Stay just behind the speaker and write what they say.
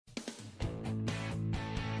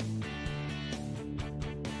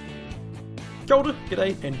Kia ora,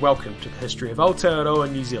 g'day, and welcome to the history of Aotearoa,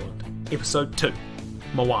 New Zealand, Episode 2,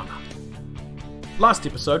 Moana. Last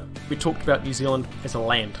episode, we talked about New Zealand as a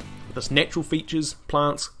land, with its natural features,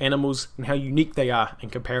 plants, animals, and how unique they are in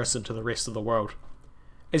comparison to the rest of the world.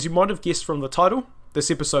 As you might have guessed from the title, this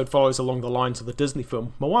episode follows along the lines of the Disney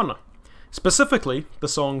film Moana, specifically the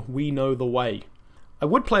song We Know the Way. I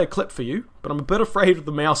would play a clip for you, but I'm a bit afraid of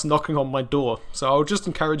the mouse knocking on my door, so I'll just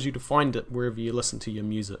encourage you to find it wherever you listen to your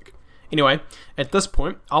music. Anyway, at this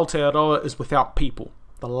point, Aotearoa is without people,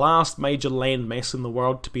 the last major landmass in the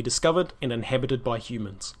world to be discovered and inhabited by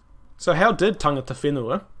humans. So how did tangata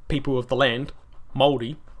whenua, people of the land,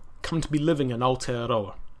 Māori, come to be living in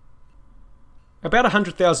Aotearoa? About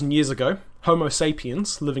 100,000 years ago, Homo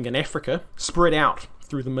sapiens living in Africa spread out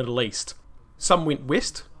through the Middle East. Some went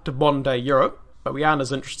west to modern-day Europe, but we aren't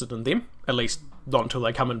as interested in them, at least not until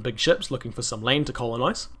they come in big ships looking for some land to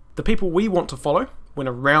colonise. The people we want to follow went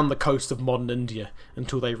around the coast of modern India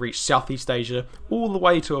until they reached Southeast Asia all the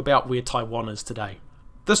way to about where Taiwan is today.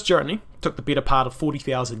 This journey took the better part of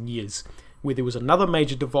 40,000 years, where there was another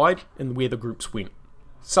major divide in where the groups went.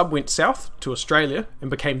 Some went south to Australia and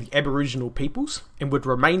became the Aboriginal peoples and would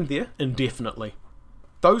remain there indefinitely.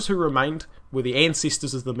 Those who remained were the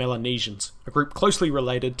ancestors of the Melanesians, a group closely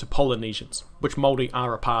related to Polynesians, which Māori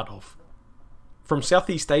are a part of. From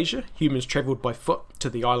Southeast Asia, humans travelled by foot to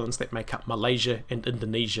the islands that make up Malaysia and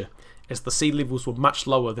Indonesia, as the sea levels were much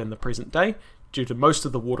lower than the present day, due to most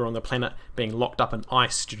of the water on the planet being locked up in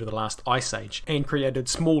ice due to the last ice age, and created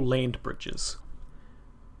small land bridges.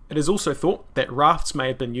 It is also thought that rafts may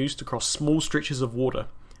have been used to cross small stretches of water,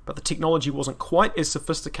 but the technology wasn't quite as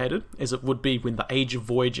sophisticated as it would be when the age of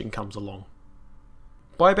voyaging comes along.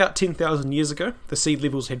 By about 10,000 years ago, the sea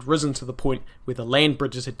levels had risen to the point where the land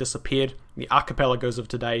bridges had disappeared and the archipelagos of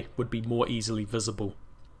today would be more easily visible.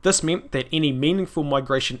 This meant that any meaningful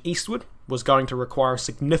migration eastward was going to require a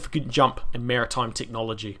significant jump in maritime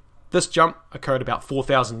technology. This jump occurred about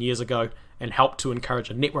 4,000 years ago and helped to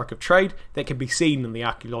encourage a network of trade that can be seen in the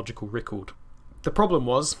archaeological record. The problem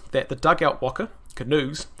was that the dugout waka,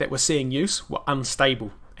 canoes, that were seeing use were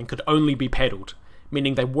unstable and could only be paddled,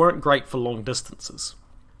 meaning they weren't great for long distances.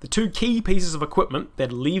 The two key pieces of equipment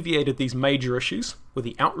that alleviated these major issues were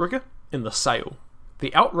the outrigger and the sail.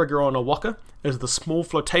 The outrigger on a waka is the small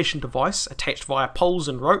flotation device attached via poles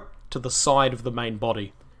and rope to the side of the main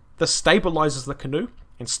body. This stabilises the canoe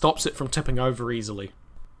and stops it from tipping over easily.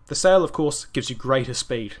 The sail, of course, gives you greater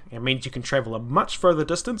speed and means you can travel a much further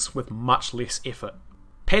distance with much less effort.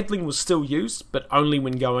 Paddling was still used, but only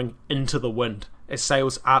when going into the wind, as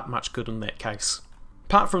sails aren't much good in that case.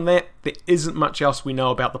 Apart from that, there isn't much else we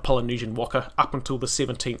know about the Polynesian waka up until the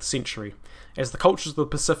 17th century, as the cultures of the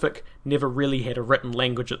Pacific never really had a written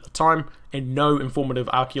language at the time, and no informative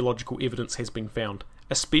archaeological evidence has been found,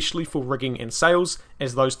 especially for rigging and sails,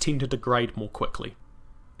 as those tend to degrade more quickly.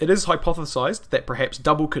 It is hypothesised that perhaps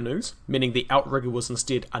double canoes, meaning the outrigger was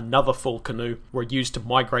instead another full canoe, were used to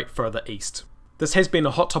migrate further east. This has been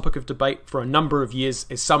a hot topic of debate for a number of years,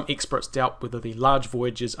 as some experts doubt whether the large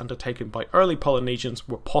voyages undertaken by early Polynesians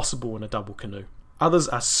were possible in a double canoe. Others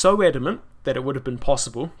are so adamant that it would have been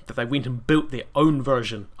possible that they went and built their own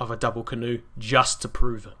version of a double canoe just to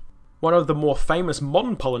prove it. One of the more famous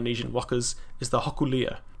modern Polynesian wakas is the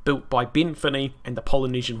Hokulea, built by Ben Finney and the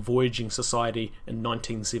Polynesian Voyaging Society in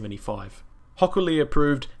 1975. Hokulea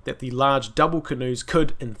proved that the large double canoes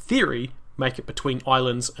could, in theory, make it between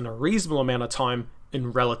islands in a reasonable amount of time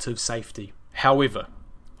in relative safety. However,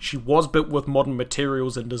 she was built with modern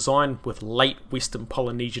materials and design with late Western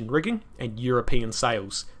Polynesian rigging and European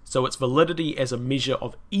sails, so its validity as a measure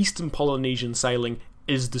of Eastern Polynesian sailing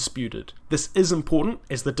is disputed. This is important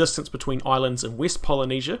as the distance between islands in West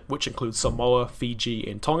Polynesia, which includes Samoa, Fiji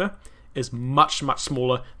and Tonga, is much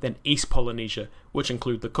smaller than East Polynesia, which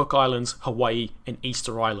include the Cook Islands, Hawaii and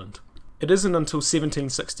Easter Island. It isn't until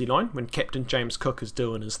 1769, when Captain James Cook is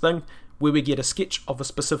doing his thing, where we get a sketch of a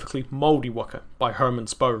specifically Māori waka by Herman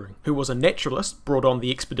Spowring, who was a naturalist brought on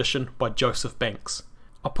the expedition by Joseph Banks.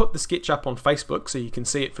 I'll put the sketch up on Facebook so you can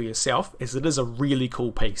see it for yourself, as it is a really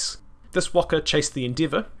cool piece. This waka chased the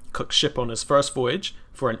Endeavour, Cook's ship on his first voyage,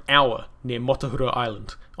 for an hour near Motahura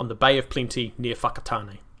Island, on the Bay of Plenty near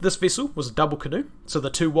Whakatane. This vessel was a double canoe, so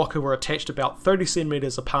the two waka were attached about 30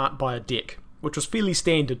 centimetres apart by a deck, which was fairly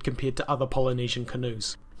standard compared to other Polynesian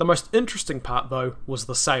canoes. The most interesting part, though, was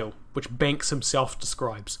the sail, which Banks himself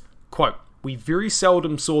describes. Quote, "We very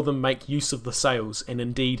seldom saw them make use of the sails, and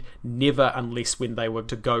indeed never unless when they were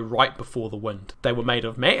to go right before the wind. They were made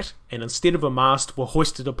of mat, and instead of a mast were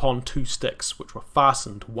hoisted upon two sticks, which were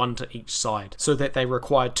fastened one to each side, so that they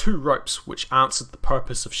required two ropes which answered the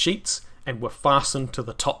purpose of sheets, and were fastened to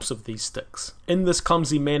the tops of these sticks. In this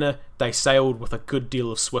clumsy manner, they sailed with a good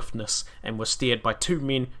deal of swiftness, and were steered by 2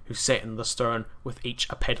 men who sat in the stern with each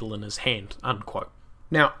a paddle in his hand." Unquote.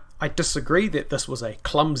 Now, I disagree that this was a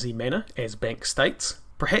clumsy manner, as Banks states.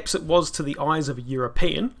 Perhaps it was to the eyes of a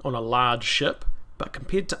European on a large ship, but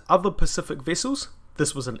compared to other Pacific vessels,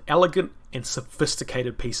 this was an elegant and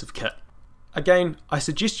sophisticated piece of kit. Again, I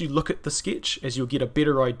suggest you look at the sketch as you'll get a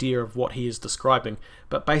better idea of what he is describing,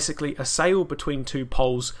 but basically a sail between 2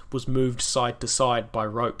 poles was moved side to side by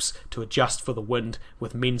ropes to adjust for the wind,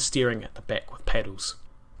 with men steering at the back with paddles.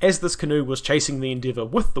 As this canoe was chasing the Endeavour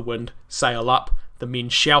with the wind, sail up, the men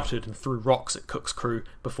shouted and threw rocks at Cook's crew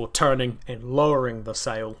before turning and lowering the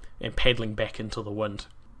sail and paddling back into the wind.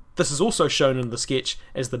 This is also shown in the sketch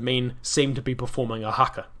as the men seem to be performing a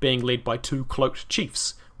haka, being led by 2 cloaked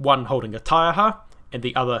chiefs, one holding a taiaha and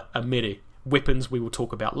the other a mere, weapons we will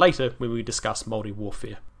talk about later when we discuss Māori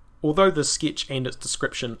warfare. Although this sketch and its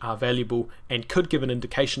description are valuable and could give an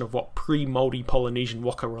indication of what pre-Māori Polynesian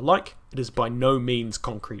waka were like, it is by no means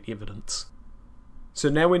concrete evidence. So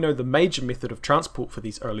now we know the major method of transport for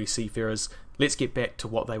these early seafarers, let's get back to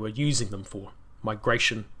what they were using them for: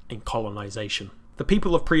 migration and colonisation. The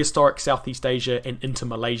people of prehistoric Southeast Asia and into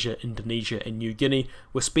Malaysia, Indonesia and New Guinea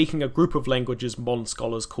were speaking a group of languages modern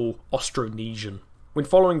scholars call Austronesian. When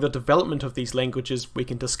following the development of these languages, we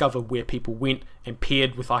can discover where people went and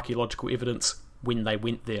paired with archaeological evidence when they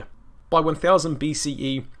went there. By 1000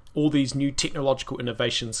 BCE, all these new technological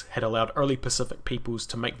innovations had allowed early Pacific peoples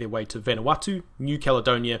to make their way to Vanuatu, New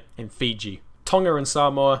Caledonia and Fiji. Tonga and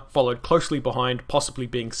Samoa followed closely behind, possibly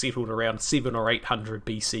being settled around 700 or 800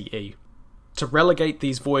 BCE. To relegate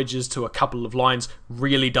these voyages to a couple of lines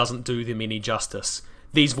really doesn't do them any justice.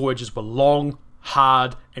 These voyages were long,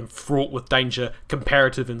 hard and fraught with danger,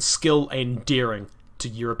 comparative in skill and daring to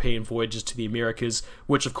European voyages to the Americas,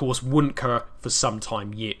 which of course wouldn't occur for some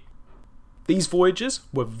time yet. These voyages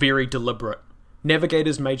were very deliberate.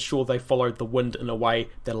 Navigators made sure they followed the wind in a way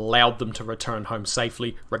that allowed them to return home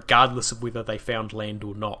safely, regardless of whether they found land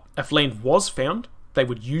or not. If land was found, they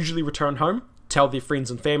would usually return home, tell their friends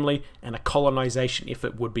and family, and a colonisation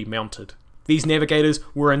effort would be mounted. These navigators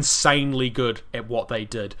were insanely good at what they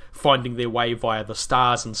did, finding their way via the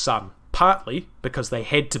stars and sun, partly because they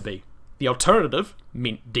had to be. The alternative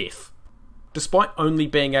meant death. Despite only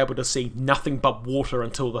being able to see nothing but water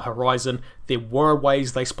until the horizon, there were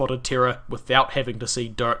ways they spotted terror without having to see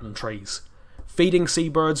dirt and trees. Feeding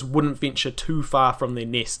seabirds wouldn't venture too far from their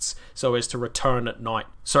nests so as to return at night.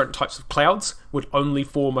 Certain types of clouds would only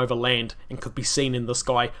form over land and could be seen in the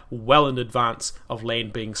sky well in advance of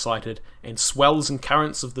land being sighted, and swells and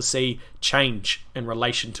currents of the sea change in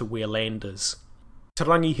relation to where land is. Te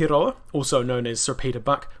Rangihiroa, also known as Sir Peter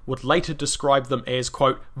Buck, would later describe them as,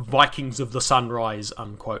 quote, Vikings of the sunrise,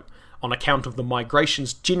 unquote, on account of the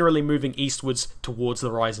migrations generally moving eastwards towards the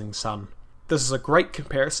rising sun. This is a great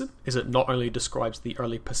comparison, as it not only describes the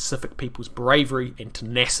early Pacific people's bravery and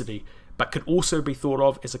tenacity, but could also be thought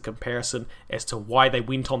of as a comparison as to why they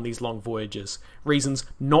went on these long voyages, reasons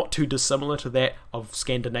not too dissimilar to that of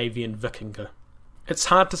Scandinavian Vikinger. It's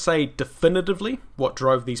hard to say definitively what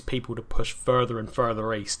drove these people to push further and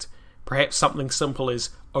further east. Perhaps something simple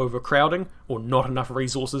as overcrowding or not enough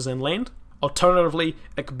resources and land. Alternatively,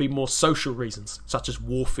 it could be more social reasons, such as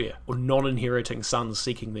warfare or non-inheriting sons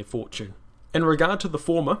seeking their fortune. In regard to the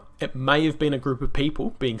former, it may have been a group of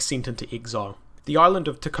people being sent into exile. The island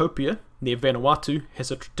of Tikopia, near Vanuatu,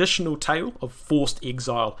 has a traditional tale of forced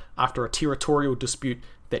exile after a territorial dispute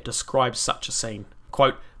that describes such a scene.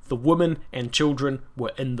 Quote, the women and children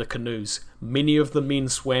were in the canoes. Many of the men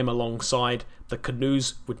swam alongside. The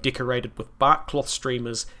canoes were decorated with bark cloth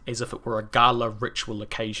streamers as if it were a gala ritual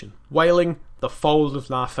occasion. Wailing, the fold of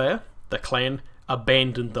Ngāwhea, the clan,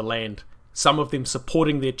 abandoned the land, some of them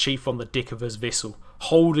supporting their chief on the deck of his vessel,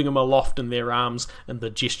 holding him aloft in their arms in the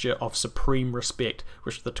gesture of supreme respect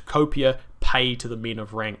which the Tikopia pay to the men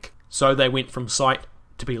of rank. So they went from sight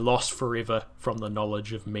to be lost forever from the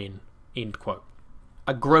knowledge of men. End quote.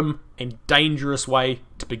 A grim and dangerous way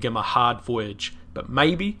to begin a hard voyage, but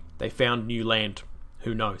maybe they found new land.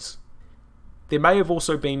 Who knows? There may have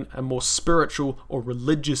also been a more spiritual or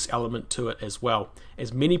religious element to it as well,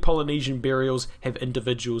 as many Polynesian burials have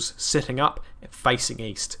individuals sitting up and facing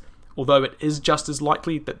east, although it is just as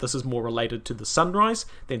likely that this is more related to the sunrise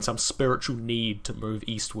than some spiritual need to move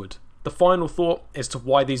eastward. The final thought as to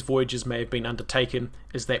why these voyages may have been undertaken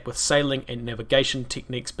is that with sailing and navigation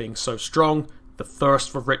techniques being so strong, the thirst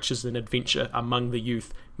for riches and adventure among the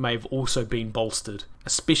youth may have also been bolstered,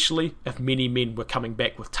 especially if many men were coming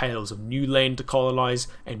back with tales of new land to colonise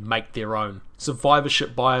and make their own.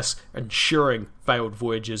 Survivorship bias ensuring failed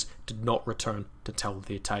voyagers did not return to tell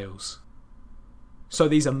their tales. So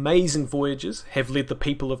these amazing voyages have led the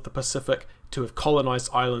people of the Pacific to have colonised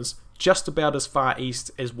islands just about as far east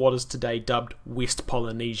as what is today dubbed West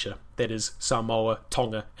Polynesia, that is Samoa,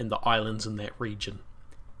 Tonga and the islands in that region.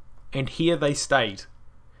 And here they stayed.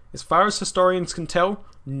 As far as historians can tell,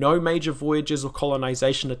 no major voyages or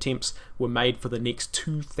colonisation attempts were made for the next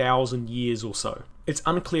 2,000 years or so. It's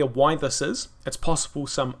unclear why this is. It's possible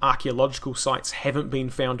some archaeological sites haven't been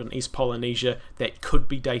found in East Polynesia that could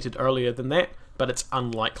be dated earlier than that, but it's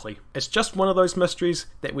unlikely. It's just one of those mysteries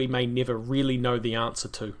that we may never really know the answer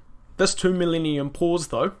to. This 2 millennium pause,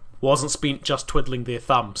 though, wasn't spent just twiddling their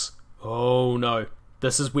thumbs. Oh no.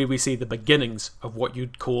 This is where we see the beginnings of what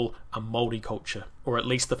you'd call a Māori culture, or at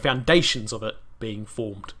least the foundations of it being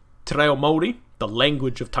formed. Te reo Māori, the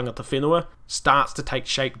language of tangata whenua, starts to take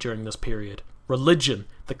shape during this period. Religion,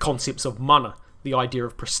 the concepts of mana, the idea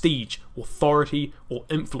of prestige, authority, or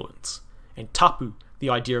influence, and tapu, the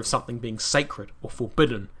idea of something being sacred or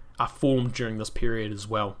forbidden, are formed during this period as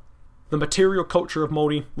well. The material culture of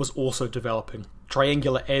Māori was also developing.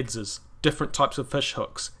 Triangular adzes, different types of fish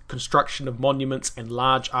hooks, construction of monuments and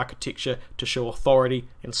large architecture to show authority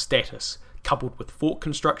and status, coupled with fort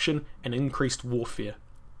construction and increased warfare.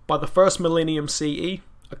 By the first millennium CE,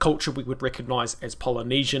 a culture we would recognise as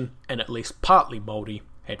Polynesian and at least partly Māori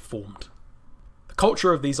had formed. The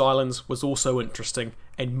culture of these islands was also interesting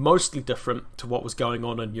and mostly different to what was going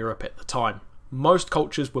on in Europe at the time. Most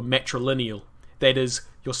cultures were matrilineal, that is,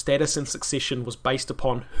 your status in succession was based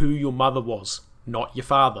upon who your mother was, not your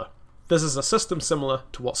father. This is a system similar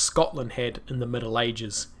to what Scotland had in the Middle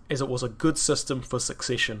Ages, as it was a good system for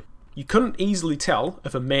succession. You couldn't easily tell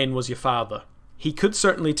if a man was your father. He could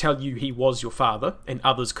certainly tell you he was your father, and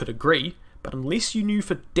others could agree, but unless you knew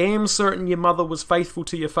for damn certain your mother was faithful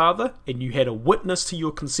to your father, and you had a witness to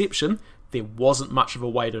your conception, there wasn't much of a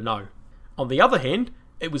way to know. On the other hand,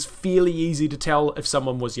 it was fairly easy to tell if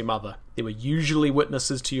someone was your mother. There were usually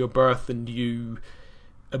witnesses to your birth and you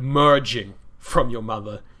emerging from your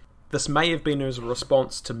mother. This may have been as a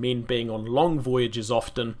response to men being on long voyages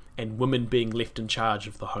often and women being left in charge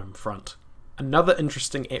of the home front. Another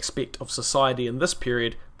interesting aspect of society in this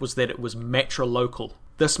period was that it was matrilocal.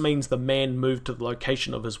 This means the man moved to the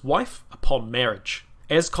location of his wife upon marriage.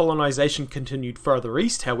 As colonisation continued further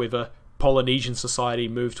east, however, Polynesian society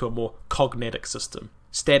moved to a more cognatic system.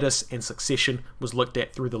 Status and succession was looked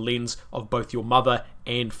at through the lens of both your mother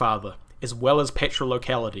and father, as well as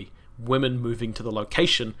patrilocality, women moving to the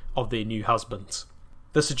location of their new husbands.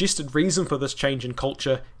 The suggested reason for this change in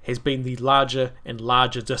culture has been the larger and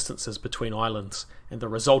larger distances between islands, and the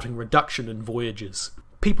resulting reduction in voyages.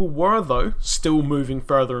 People were, though, still moving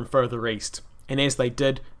further and further east, and as they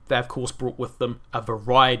did, they of course brought with them a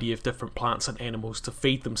variety of different plants and animals to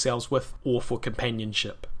feed themselves with or for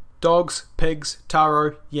companionship. Dogs, pigs,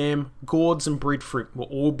 taro, yam, gourds and breadfruit were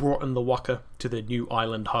all brought in the waka to their new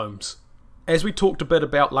island homes. As we talked a bit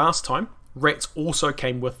about last time, rats also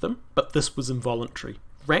came with them, but this was involuntary.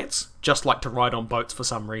 Rats just like to ride on boats for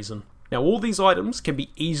some reason. Now all these items can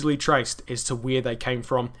be easily traced as to where they came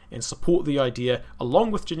from and support the idea,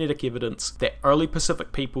 along with genetic evidence, that early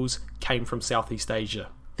Pacific peoples came from Southeast Asia.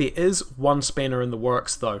 There is one spanner in the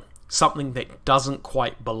works though, something that doesn't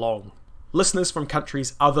quite belong. Listeners from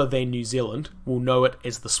countries other than New Zealand will know it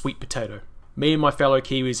as the sweet potato. Me and my fellow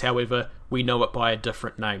Kiwis, however, we know it by a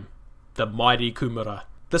different name. The mighty kumara.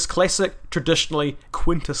 This classic, traditionally,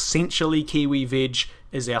 quintessentially Kiwi veg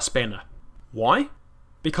is our spanner. Why?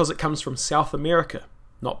 Because it comes from South America,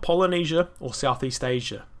 not Polynesia or Southeast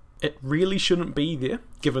Asia. It really shouldn't be there,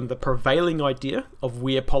 given the prevailing idea of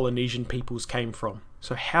where Polynesian peoples came from.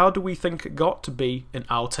 So how do we think it got to be in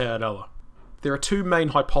Aotearoa? There are two main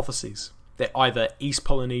hypotheses. That either East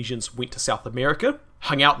Polynesians went to South America,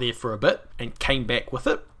 hung out there for a bit, and came back with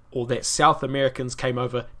it, or that South Americans came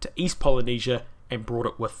over to East Polynesia and brought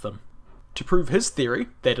it with them. To prove his theory,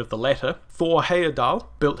 that of the latter, Thor Heyerdahl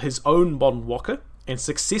built his own modern waka and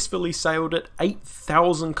successfully sailed it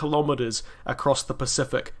 8,000 kilometres across the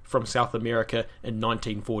Pacific from South America in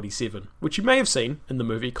 1947, which you may have seen in the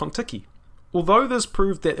movie Kon-Tiki. Although this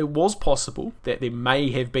proved that it was possible that there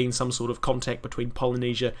may have been some sort of contact between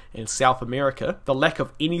Polynesia and South America, the lack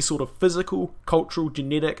of any sort of physical, cultural,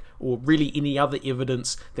 genetic, or really any other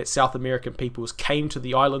evidence that South American peoples came to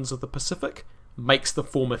the islands of the Pacific makes the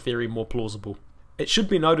former theory more plausible. It should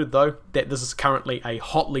be noted though that this is currently a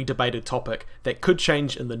hotly debated topic that could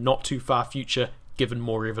change in the not too far future given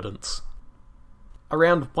more evidence.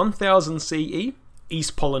 Around 1000 CE,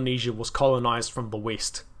 East Polynesia was colonised from the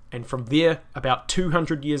west, and from there, about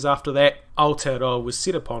 200 years after that, Aotearoa was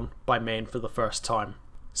set upon by man for the first time.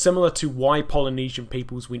 Similar to why Polynesian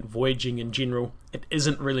peoples went voyaging in general, it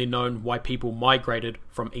isn't really known why people migrated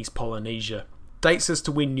from East Polynesia. Dates as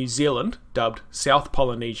to when New Zealand, dubbed South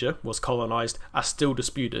Polynesia, was colonised are still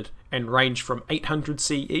disputed and range from 800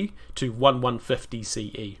 CE to 1150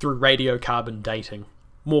 CE through radiocarbon dating.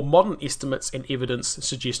 More modern estimates and evidence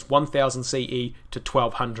suggest 1000 CE to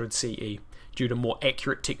 1200 CE due to more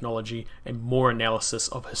accurate technology and more analysis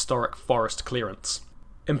of historic forest clearance.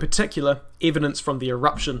 In particular, evidence from the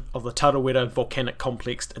eruption of the Tarawera volcanic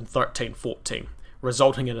complex in 1314,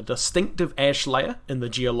 resulting in a distinctive ash layer in the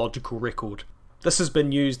geological record. This has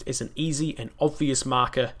been used as an easy and obvious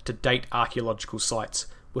marker to date archaeological sites,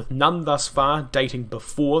 with none thus far dating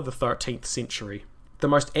before the 13th century. The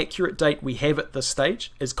most accurate date we have at this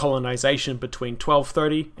stage is colonisation between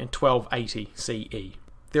 1230 and 1280 CE.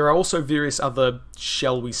 There are also various other,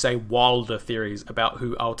 shall we say, wilder theories about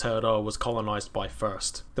who Aotearoa was colonised by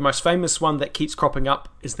first. The most famous one that keeps cropping up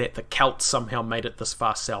is that the Celts somehow made it this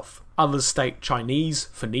far south. Others state Chinese,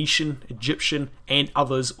 Phoenician, Egyptian, and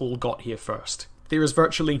others all got here first. There is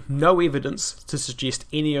virtually no evidence to suggest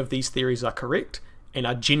any of these theories are correct, and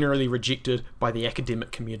are generally rejected by the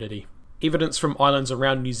academic community. Evidence from islands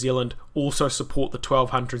around New Zealand also support the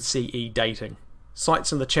 1200 CE dating.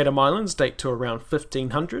 Sites in the Chatham Islands date to around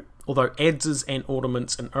 1500, although adzes and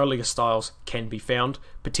ornaments in earlier styles can be found,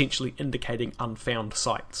 potentially indicating unfound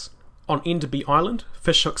sites. On Enderby Island,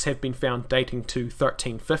 fishhooks have been found dating to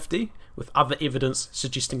 1350, with other evidence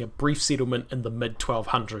suggesting a brief settlement in the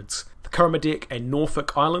mid-1200s. The Kermadec and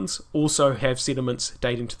Norfolk Islands also have settlements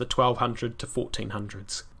dating to the 1200 to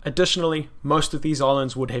 1400s. Additionally, most of these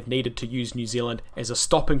islands would have needed to use New Zealand as a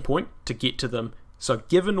stopping point to get to them, so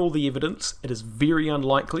given all the evidence, it is very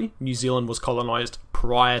unlikely New Zealand was colonised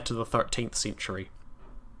prior to the 13th century.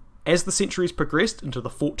 As the centuries progressed into the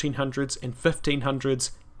 1400s and 1500s,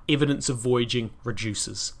 evidence of voyaging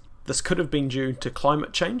reduces. This could have been due to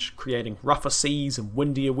climate change, creating rougher seas and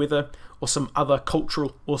windier weather, or some other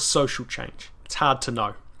cultural or social change. It's hard to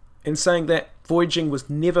know. In saying that, voyaging was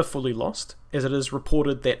never fully lost, as it is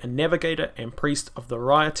reported that a navigator and priest of the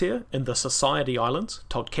Raiatea in the Society Islands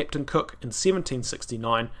told Captain Cook in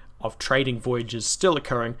 1769 of trading voyages still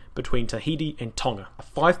occurring between Tahiti and Tonga, a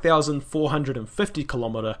 5,450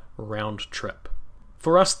 kilometre round trip.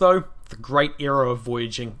 For us though, the great era of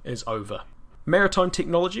voyaging is over. Maritime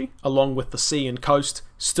technology, along with the sea and coast,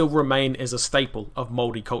 still remain as a staple of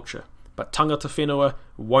Māori culture, but tangata whenua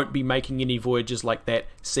won't be making any voyages like that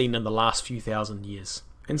seen in the last few thousand years.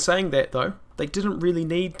 In saying that though, they didn't really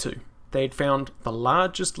need to. They had found the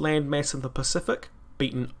largest landmass in the Pacific,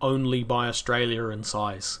 beaten only by Australia in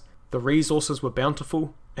size. The resources were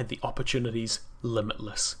bountiful and the opportunities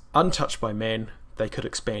limitless. Untouched by man, they could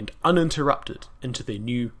expand uninterrupted into their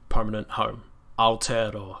new permanent home,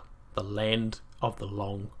 Aotearoa, the land of the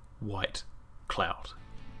long white cloud.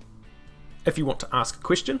 If you want to ask a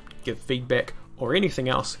question, give feedback, or anything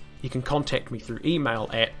else, you can contact me through email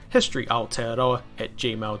at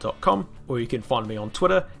historyaotearoa@gmail.com, or you can find me on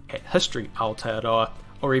Twitter at historyaotearoa,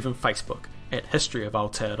 or even Facebook at History of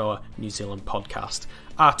Aotearoa New Zealand Podcast.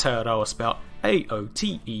 Aotearoa spelled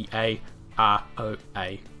Aotearoa.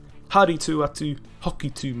 Hari tu atu, hoki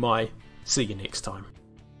tu mai. See you next time.